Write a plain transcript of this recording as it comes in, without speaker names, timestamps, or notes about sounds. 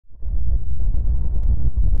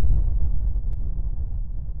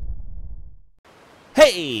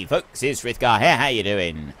Hey folks, it's Frithgar here, how you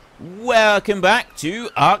doing? Welcome back to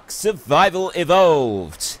Ark Survival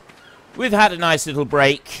Evolved. We've had a nice little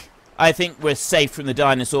break. I think we're safe from the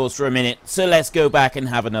dinosaurs for a minute, so let's go back and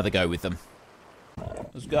have another go with them. I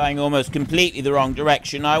was going almost completely the wrong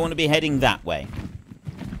direction. I want to be heading that way.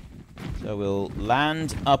 So we'll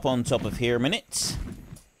land up on top of here a minute.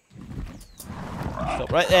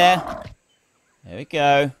 Stop right there. There we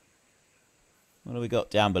go. What have we got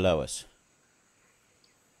down below us?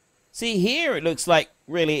 See, here it looks like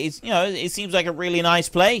really, it's, you know, it seems like a really nice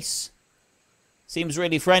place. Seems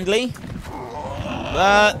really friendly.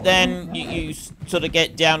 But then you sort of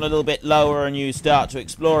get down a little bit lower and you start to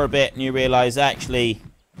explore a bit and you realize actually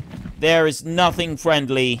there is nothing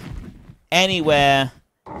friendly anywhere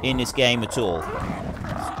in this game at all.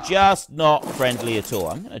 It's just not friendly at all.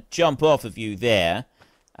 I'm going to jump off of you there.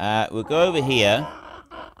 We'll go over here.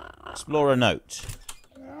 Explore a note.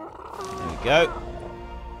 There we go.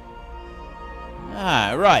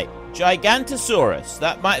 Ah, right. Gigantosaurus.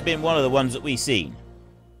 That might have been one of the ones that we've seen.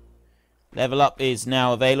 Level up is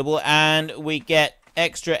now available, and we get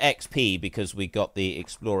extra XP because we got the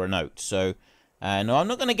Explorer note. So, no, I'm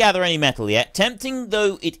not going to gather any metal yet. Tempting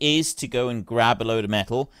though it is to go and grab a load of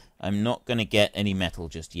metal, I'm not going to get any metal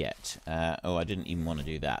just yet. Oh, I didn't even want to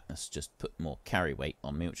do that. Let's just put more carry weight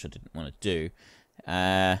on me, which I didn't want to do.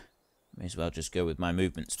 May as well just go with my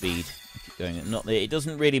movement speed. Keep going. Not that it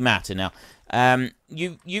doesn't really matter now.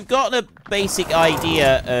 You've got a basic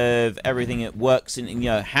idea of everything that works in, you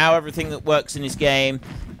know, how everything that works in this game,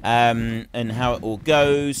 and how it all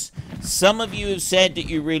goes. Some of you have said that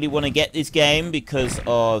you really want to get this game because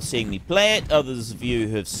of seeing me play it. Others of you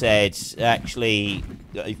have said, actually,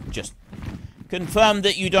 just confirmed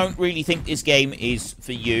that you don't really think this game is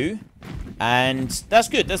for you. And that's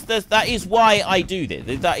good. That is why I do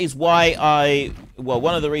this. That is why well,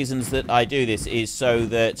 one of the reasons that I do this is so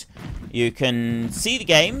that you can see the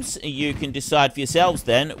games. You can decide for yourselves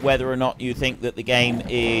then whether or not you think that the game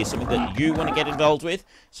is something that you want to get involved with,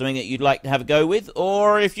 something that you'd like to have a go with,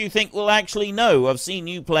 or if you think, well, actually, no, I've seen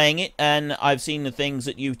you playing it and I've seen the things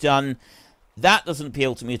that you've done. That doesn't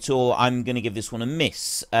appeal to me at all. I'm going to give this one a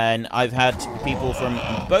miss. And I've had people from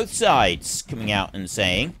both sides coming out and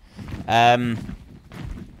saying, some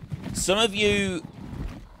of you,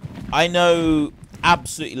 I know,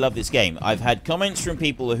 absolutely love this game. I've had comments from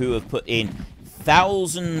people who have put in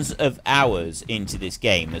thousands of hours into this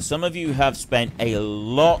game. Some of you have spent a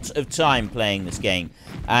lot of time playing this game,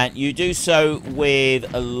 and you do so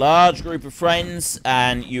with a large group of friends,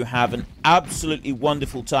 and you have an absolutely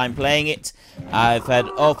wonderful time playing it. I've had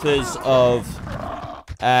offers of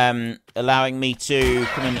allowing me to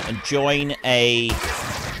come in and join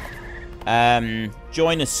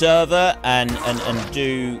a server and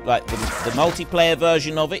do like the multiplayer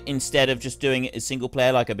version of it instead of just doing it as single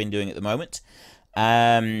player like I've been doing at the moment.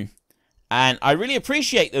 And I really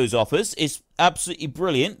appreciate those offers. It's absolutely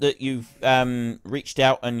brilliant that you've reached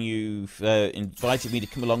out and you've invited me to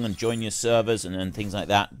come along and join your servers and things like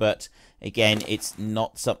that. But again, it's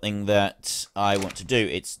not something that I want to do.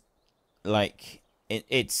 It's like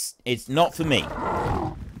it's not for me.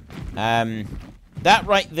 That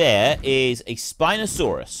right there is a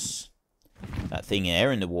Spinosaurus. That thing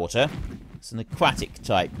there in the water. It's an aquatic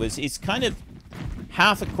type. It's kind of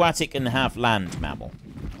half aquatic and half land mammal.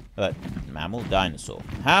 Mammal, dinosaur.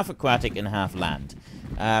 Half aquatic and half land.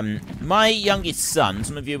 My youngest son,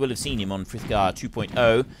 some of you will have seen him on Frithgar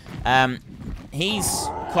 2.0. He's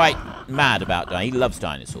quite mad about dinosaurs. He loves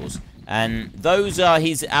dinosaurs. And those are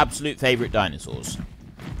his absolute favorite dinosaurs.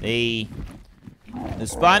 The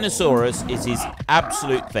Spinosaurus is his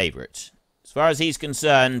absolute favorite. As far as he's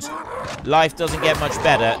concerned, life doesn't get much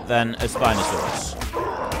better than a Spinosaurus.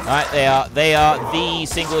 Right, they are the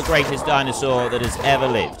single greatest dinosaur that has ever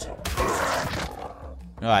lived.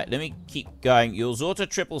 Alright, let me keep going.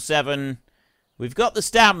 Yulzorta 777. We've got the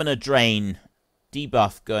stamina drain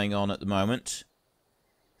debuff going on at the moment.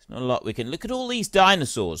 There's not a lot we can... Look at all these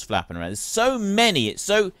dinosaurs flapping around. There's so many. It's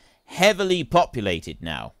so heavily populated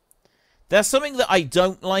now. There's something that I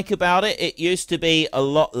don't like about it. It used to be a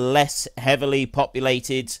lot less heavily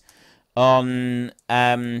populated on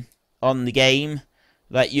the game.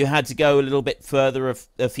 Like, you had to go a little bit further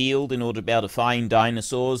afield in order to be able to find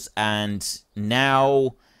dinosaurs, and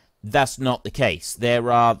now that's not the case. There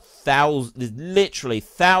are literally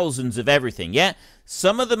thousands of everything, yeah?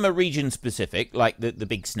 Some of them are region-specific, like the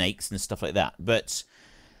big snakes and stuff like that, but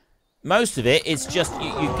most of it is just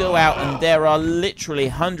you go out and there are literally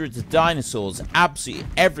hundreds of dinosaurs absolutely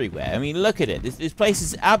everywhere. I mean, look at it. This place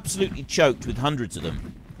is absolutely choked with hundreds of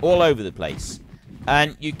them all over the place.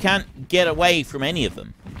 And you can't get away from any of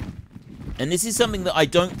them. And this is something that I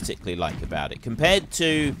don't particularly like about it. Compared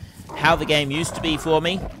to how the game used to be for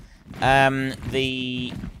me,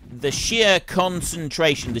 the sheer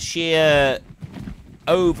concentration, the sheer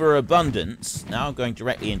overabundance. Now I'm going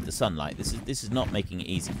directly into the sunlight. This is not making it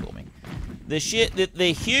easy for me. The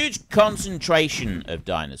huge concentration of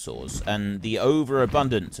dinosaurs and the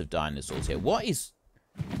overabundance of dinosaurs here. What is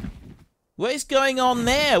going on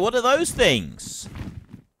there? What are those things?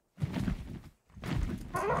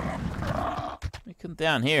 Let me come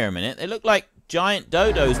down here a minute. They look like giant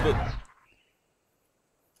dodos, but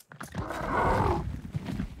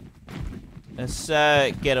let's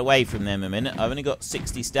get away from them a minute. I've only got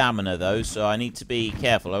 60 stamina, though, so I need to be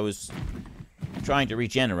careful. I was trying to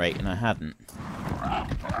regenerate, and I hadn't.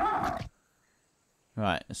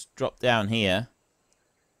 Right, let's drop down here.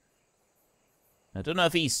 I don't know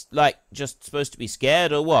if he's, like, just supposed to be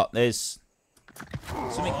scared or what. There's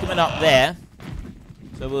something coming up there.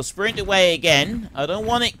 So we'll sprint away again. I don't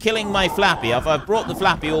want it killing my Flappy. I've brought the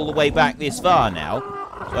Flappy all the way back this far now,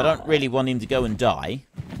 so I don't really want him to go and die.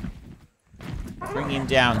 Bring him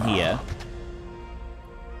down here.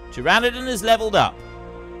 Pteranodon has leveled up.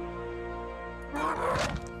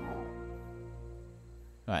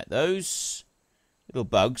 Right, those little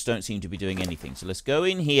bugs don't seem to be doing anything. So let's go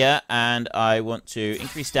in here, and I want to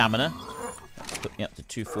increase stamina. Put me up to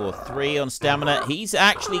 243 on stamina. He's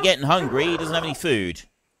actually getting hungry. He doesn't have any food.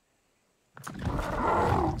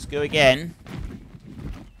 Let's go again.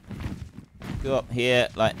 Go up here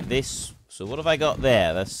like this. So what have I got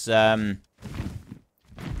there? That's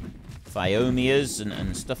Phiomias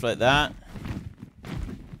and stuff like that.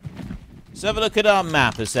 Let's have a look at our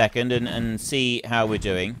map a second and see how we're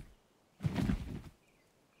doing.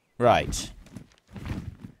 Right.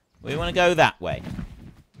 We want to go that way.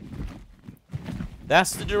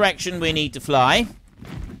 That's the direction we need to fly.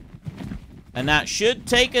 And that should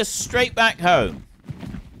take us straight back home.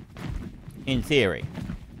 In theory.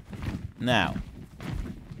 Now,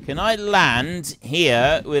 can I land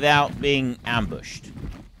here without being ambushed?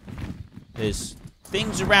 There's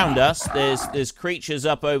things around us. There's creatures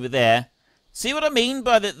up over there. See what I mean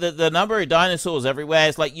by the number of dinosaurs everywhere?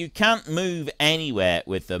 It's like you can't move anywhere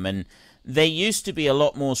with them. And they used to be a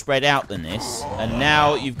lot more spread out than this. And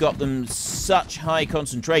now you've got them such high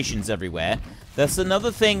concentrations everywhere. That's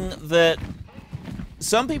another thing that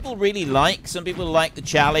some people really like. Some people like the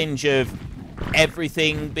challenge of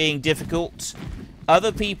everything being difficult.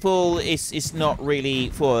 Other people, it's not really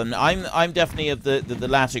for them. I'm definitely of the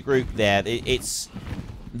latter group there. It's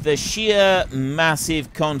the sheer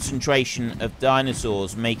massive concentration of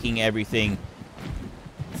dinosaurs making everything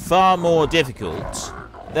far more difficult.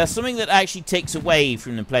 There's something that actually takes away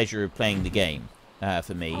from the pleasure of playing the game,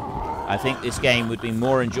 for me. I think this game would be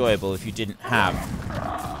more enjoyable if you didn't have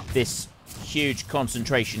this huge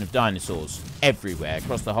concentration of dinosaurs everywhere,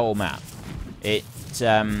 across the whole map.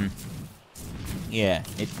 Yeah,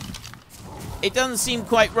 it doesn't seem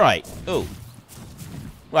quite right. Oh.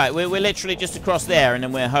 Right, we're literally just across there, and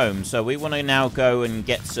then we're home. So we want to now go and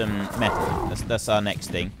get some metal. That's our next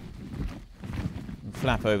thing. We'll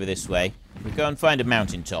flap over this way. We'll go and find a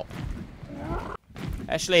mountaintop.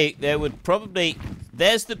 Actually, there would probably...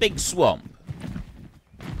 There's the big swamp.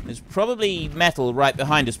 There's probably metal right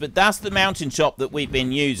behind us, but that's the mountaintop that we've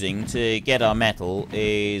been using to get our metal,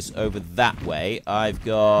 is over that way. I've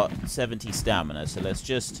got 70 stamina, so let's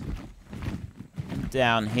just come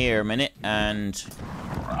down here a minute and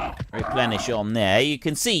replenish on there. You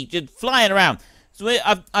can see, just flying around. So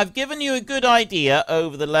I've given you a good idea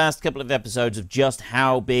over the last couple of episodes of just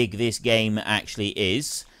how big this game actually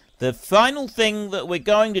is. The final thing that we're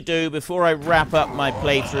going to do before I wrap up my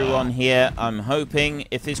playthrough on here, I'm hoping,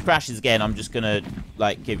 if this crashes again, I'm just going to,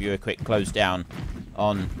 like, give you a quick close down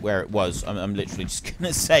on where it was. I'm literally just going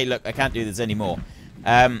to say, look, I can't do this anymore.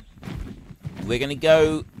 We're going to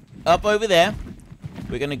go up over there.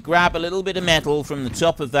 We're going to grab a little bit of metal from the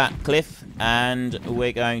top of that cliff, and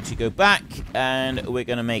we're going to go back, and we're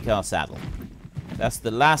going to make our saddle. That's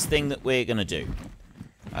the last thing that we're going to do.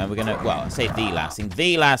 And we're going to, well, I say the last thing.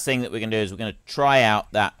 The last thing that we're going to do is we're going to try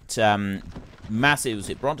out that massive, was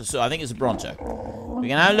it Bronto? So I think it's a Bronto. We're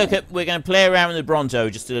going to look at, we're going to play around with the Bronto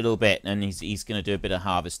just a little bit, and he's going to do a bit of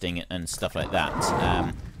harvesting and stuff like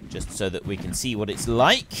that, just so that we can see what it's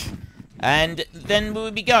like. And then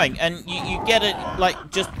we'll be going. And you get it,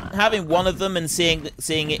 like, just having one of them and seeing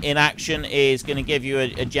it in action is going to give you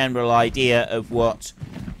a general idea of what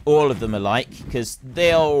all of them are like, because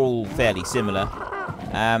they are all fairly similar.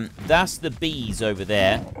 That's the bees over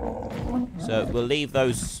there. So we'll leave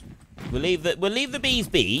those. We'll leave the bees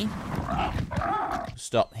be.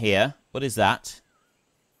 Stop here. What is that?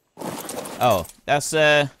 Oh, that's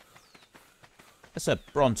That's a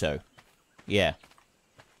Bronto. Yeah.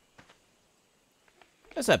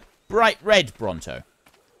 That's a bright red Bronto.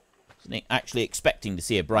 Wasn't actually expecting to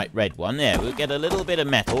see a bright red one. There, we'll get a little bit of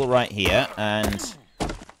metal right here, and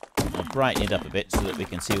I'll brighten it up a bit so that we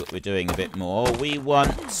can see what we're doing a bit more. We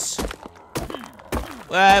want...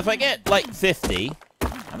 Well, if I get, like, 50...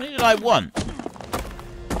 How many did I want?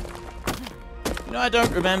 You know, I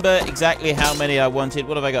don't remember exactly how many I wanted.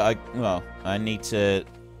 What have I got? Well, I need to...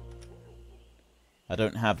 I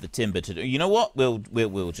don't have the timber to do... You know what?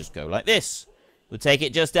 We'll just go like this. We'll take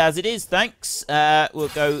it just as it is, thanks. We'll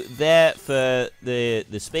go there for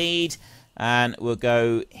the speed. And we'll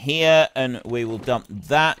go here, and we will dump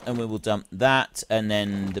that, and we will dump that. And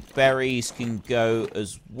then the berries can go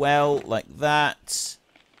as well, like that.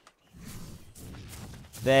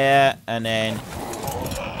 There, and then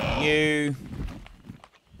you...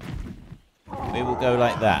 We will go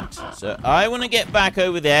like that. So I want to get back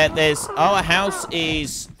over there. There's... Our house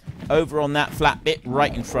is over on that flat bit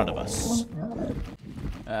right in front of us.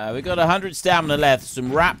 We've got 100 stamina left.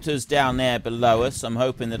 Some raptors down there below us. I'm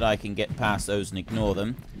hoping that I can get past those and ignore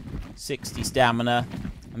them. 60 stamina.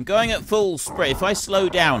 I'm going at full sprint. If I slow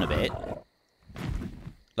down a bit,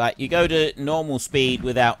 like you go to normal speed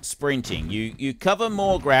without sprinting, you cover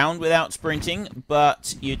more ground without sprinting,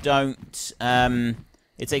 but you don't.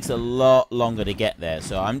 It takes a lot longer to get there.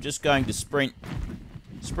 So I'm just going to sprint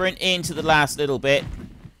into the last little bit,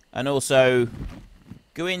 and also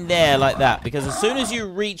go in there like that, because as soon as you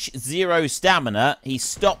reach 0 stamina, he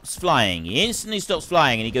stops flying. He instantly stops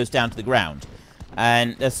flying, and he goes down to the ground.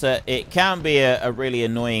 And that's it can be a really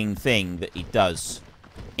annoying thing that he does,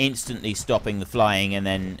 instantly stopping the flying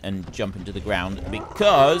and jumping to the ground,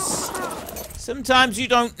 because sometimes you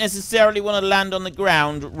don't necessarily want to land on the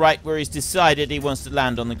ground right where he's decided he wants to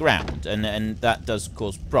land on the ground, and that does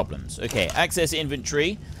cause problems. Okay, access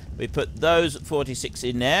inventory. We put those 46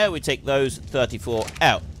 in there. We take those 34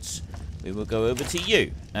 out. We will go over to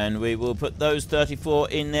you, and we will put those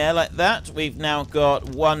 34 in there like that. We've now got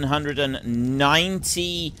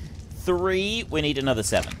 193. We need another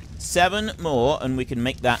 7. 7 more, and we can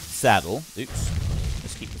make that saddle. Oops.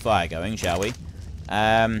 Let's keep the fire going, shall we?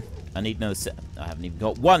 I need another 7. I haven't even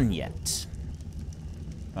got 1 yet.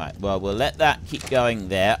 Right, well, we'll let that keep going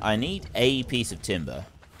there. I need a piece of timber.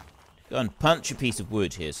 Go and punch a piece of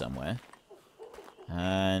wood here somewhere.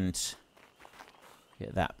 And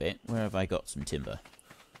get that bit. Where have I got some timber?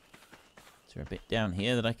 Is there a bit down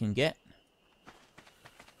here that I can get?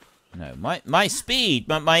 No, my speed,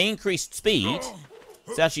 my increased speed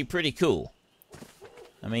is actually pretty cool.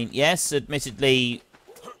 I mean, yes, admittedly,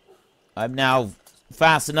 I'm now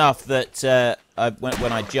fast enough that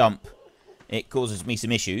when I jump, it causes me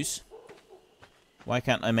some issues. Why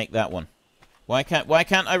can't I make that one? Why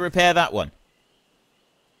can't I repair that one?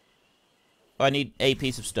 I need a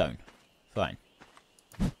piece of stone. Fine.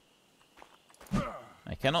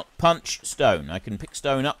 I cannot punch stone. I can pick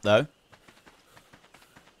stone up, though.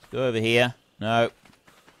 Let's go over here. No.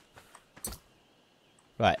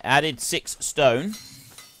 Right, added 6 stone.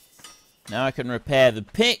 Now I can repair the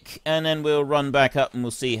pick, and then we'll run back up and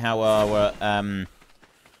we'll see how our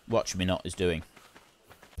Watch Me Not is doing.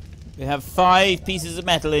 We have 5 pieces of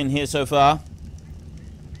metal in here so far.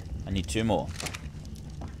 I need 2 more.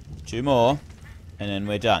 2 more, and then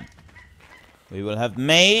we're done. We will have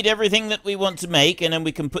made everything that we want to make, and then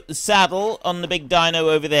we can put the saddle on the big dino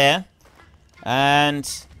over there. And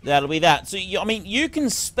that'll be that. So, I mean, you can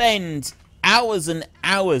spend hours and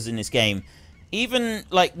hours in this game. Even,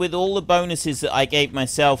 like, with all the bonuses that I gave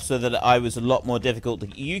myself so that I was a lot more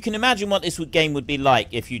difficult. You can imagine what this game would be like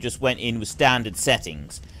if you just went in with standard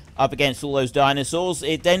settings up against all those dinosaurs.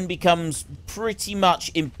 It then becomes pretty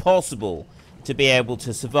much impossible to be able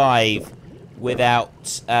to survive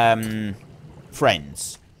without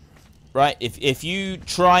friends. Right? If you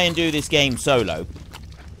try and do this game solo,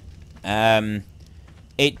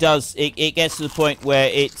 it gets to the point where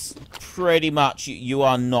it's pretty much you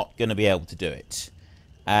are not going to be able to do it.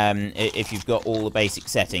 If you've got all the basic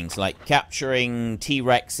settings, like capturing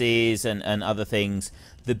T-Rexes and other things.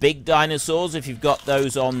 The big dinosaurs, if you've got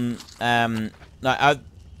those on... like I've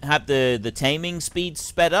had the taming speeds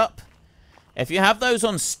sped up. If you have those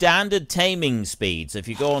on standard taming speeds, if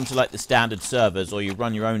you go onto like the standard servers, or you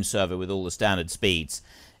run your own server with all the standard speeds,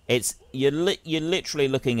 you're literally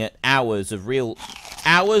looking at hours of real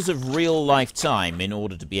life time in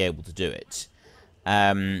order to be able to do it.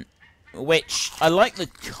 Which I like the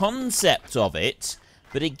concept of it,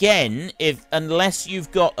 but again, unless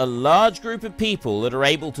you've got a large group of people that are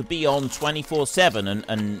able to be on 24/7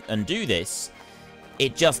 and do this,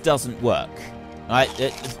 it just doesn't work. Right,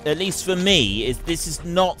 at least for me, this is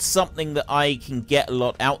not something that I can get a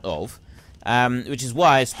lot out of. Which is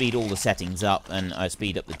why I speed all the settings up, and I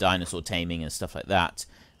speed up the dinosaur taming and stuff like that.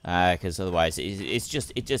 Because otherwise, it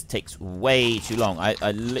just takes way too long. I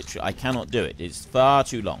literally, I cannot do it. It's far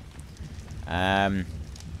too long. Right,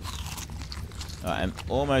 I'm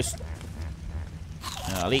almost...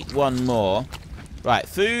 I'll eat one more. Right,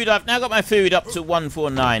 food. I've now got my food up to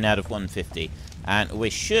 149 out of 150. And we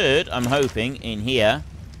should, I'm hoping, in here...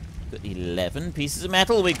 Got 11 pieces of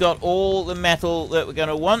metal. We've got all the metal that we're going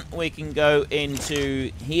to want. We can go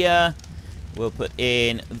into here. We'll put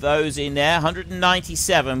in those in there.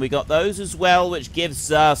 197. We got those as well, which gives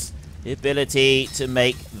us the ability to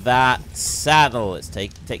make that saddle. It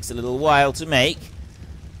takes a little while to make.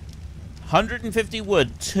 150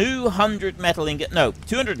 wood, 200 metal ingot. No,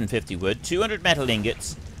 250 wood, 200 metal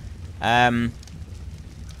ingots.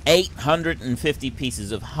 850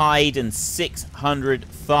 pieces of hide and 600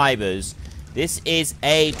 fibers. This is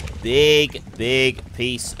a big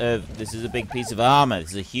piece of... This is a big piece of armor.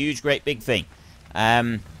 This is a huge, great big thing.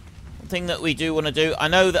 One thing that we do want to do... I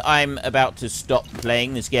know that I'm about to stop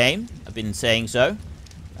playing this game. I've been saying so.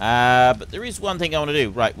 But there is one thing I want to do.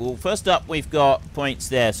 Right, well, first up, we've got points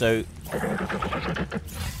there. So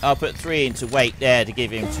I'll put 3 into weight there to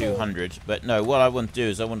give him 200. But no, what I want to do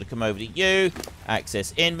is I want to come over to you,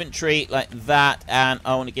 access inventory like that, and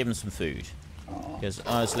I want to give him some food. Because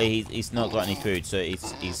honestly, he's not got any food, so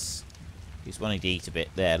he's wanting to eat a bit.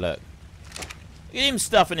 There, look. Look at him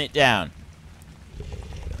stuffing it down.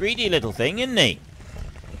 Greedy little thing, isn't he?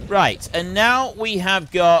 Right, and now we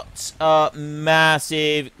have got a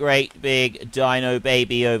massive, great big dino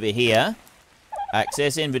baby over here.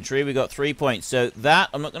 Access inventory, we got 3 points. So that,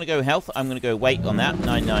 I'm not going to go health, I'm going to go weight on that.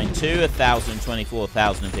 992, 1,024,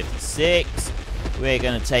 1,056. We're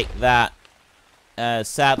going to take that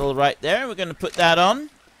saddle right there. We're going to put that on.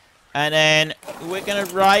 And then we're going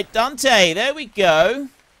to ride Dante. There we go.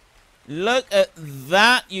 Look at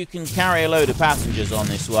that. You can carry a load of passengers on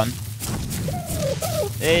this one.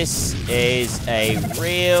 This is a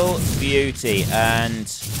real beauty.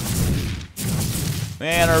 And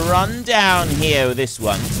we're going to run down here with this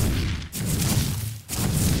one.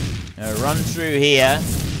 Run through here.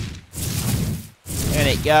 Let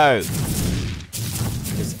it go.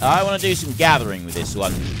 Because I want to do some gathering with this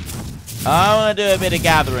one. I want to do a bit of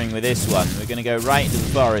gathering with this one. We're going to go right into the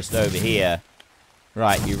forest over here.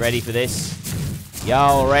 Right, you ready for this?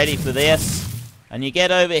 Y'all ready for this? And you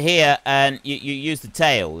get over here and you use the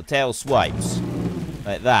tail. The tail swipes.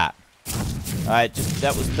 Like that. Alright,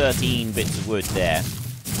 that was 13 bits of wood there.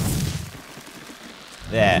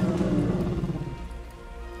 There.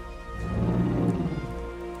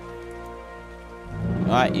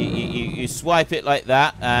 Alright, you swipe it like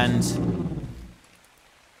that, and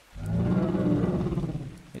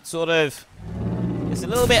it's sort of... It's a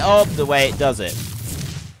little bit odd the way it does it.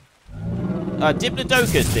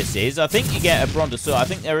 Diplodocus this is. I think you get a brontosaurus. I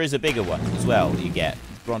think there is a bigger one as well you get.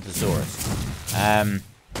 Brontosaurus.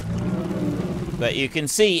 But you can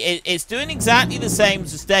see it's doing exactly the same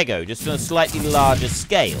as a stego, just on a slightly larger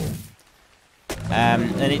scale.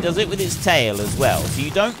 And it does it with its tail as well. So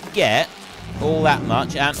you don't get all that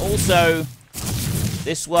much. And also,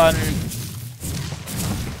 this one,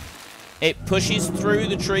 it pushes through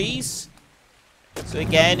the trees. So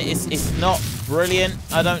again, it's not brilliant,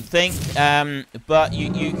 I don't think. But you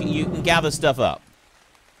can gather stuff up.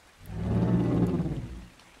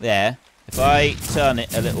 There. If I turn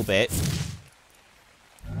it a little bit.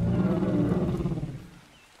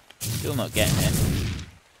 Still not getting it.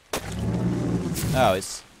 Oh,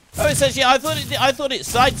 it's actually, I thought it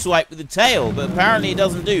sideswiped with the tail, but apparently it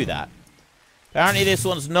doesn't do that. Apparently this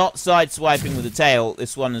one's not sideswiping with the tail.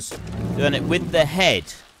 This one's doing it with the head.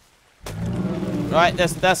 Right,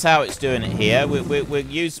 that's how it's doing it here. We're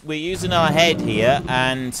using our head here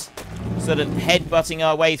and sort of head-butting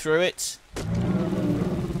our way through it.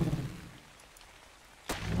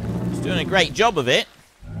 It's doing a great job of it.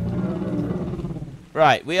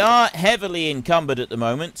 Right, we are heavily encumbered at the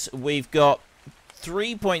moment. We've got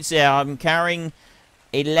 3 points there. I'm carrying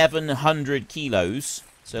 1,100 kilos.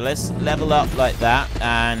 So let's level up like that,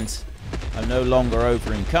 and I'm no longer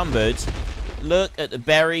over encumbered. Look at the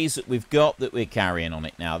berries that we've got that we're carrying on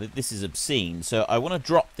it now. This is obscene. So I want to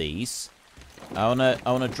drop these. I want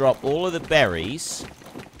to drop all of the berries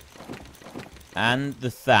and the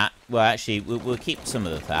thatch. Well, actually, we'll keep some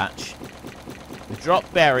of the thatch. We'll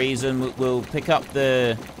drop berries and we'll pick up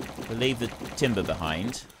we'll leave the timber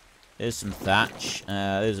behind. There's some thatch.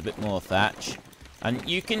 There's a bit more thatch. And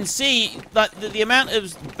you can see that the amount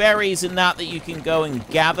of berries and that you can go and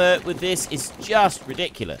gather with this is just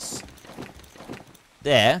ridiculous.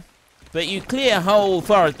 there. But you clear whole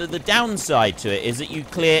forest. The downside to it is that you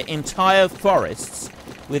clear entire forests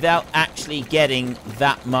without actually getting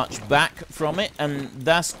that much back from it, and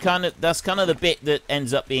that's kind of the bit that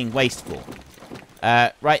ends up being wasteful.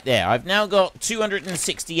 Right there, I've now got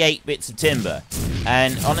 268 bits of timber,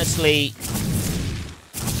 and honestly,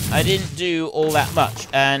 I didn't do all that much,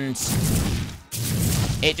 and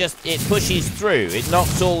it pushes through. It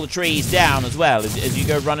knocks all the trees down as well as you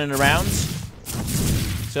go running around.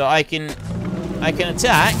 So I can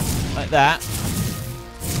attack like that.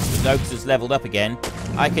 The Locust is leveled up again.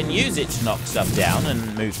 I can use it to knock stuff down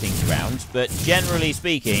and move things around, but generally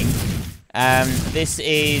speaking, this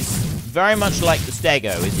is very much like the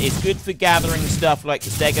Stego. It's good for gathering stuff like the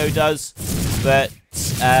Stego does, but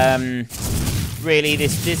really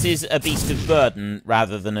this is a beast of burden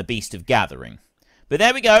rather than a beast of gathering. But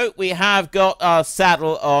there we go. We have got our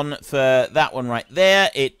saddle on for that one right there.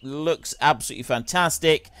 It looks absolutely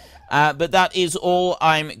fantastic. But that is all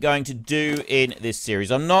I'm going to do in this series.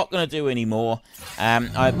 I'm not going to do any more.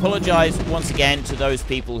 I apologize once again to those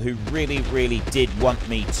people who really, really did want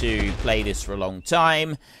me to play this for a long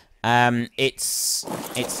time. It's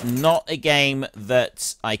not a game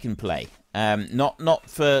that I can play. Not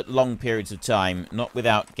for long periods of time. Not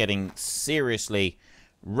without getting seriously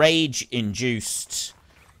rage-induced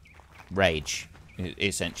rage,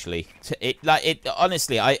 essentially.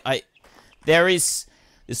 Honestly, there's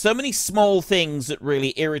so many small things that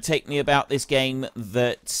really irritate me about this game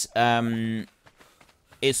that I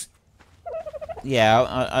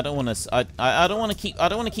don't want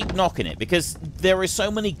to keep knocking it, because there are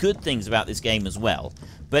so many good things about this game as well.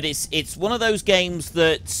 But it's one of those games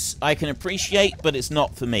that I can appreciate, but it's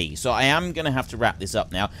not for me. So I am going to have to wrap this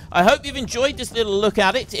up now. I hope you've enjoyed this little look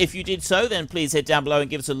at it. If you did so, then please head down below and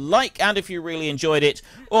give us a like. And if you really enjoyed it,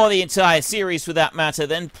 or the entire series for that matter,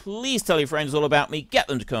 then please tell your friends all about me. Get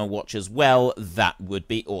them to come and watch as well. That would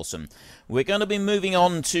be awesome. We're going to be moving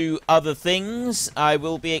on to other things. I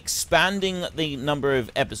will be expanding the number of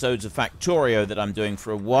episodes of Factorio that I'm doing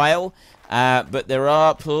for a while. But there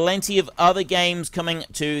are plenty of other games coming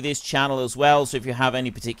to this channel as well, so if you have any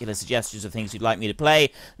particular suggestions of things you'd like me to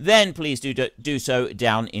play, then please do so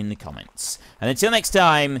down in the comments. And until next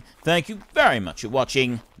time, thank you very much for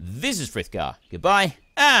watching. This is Frithgar. Goodbye,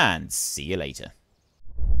 and see you later.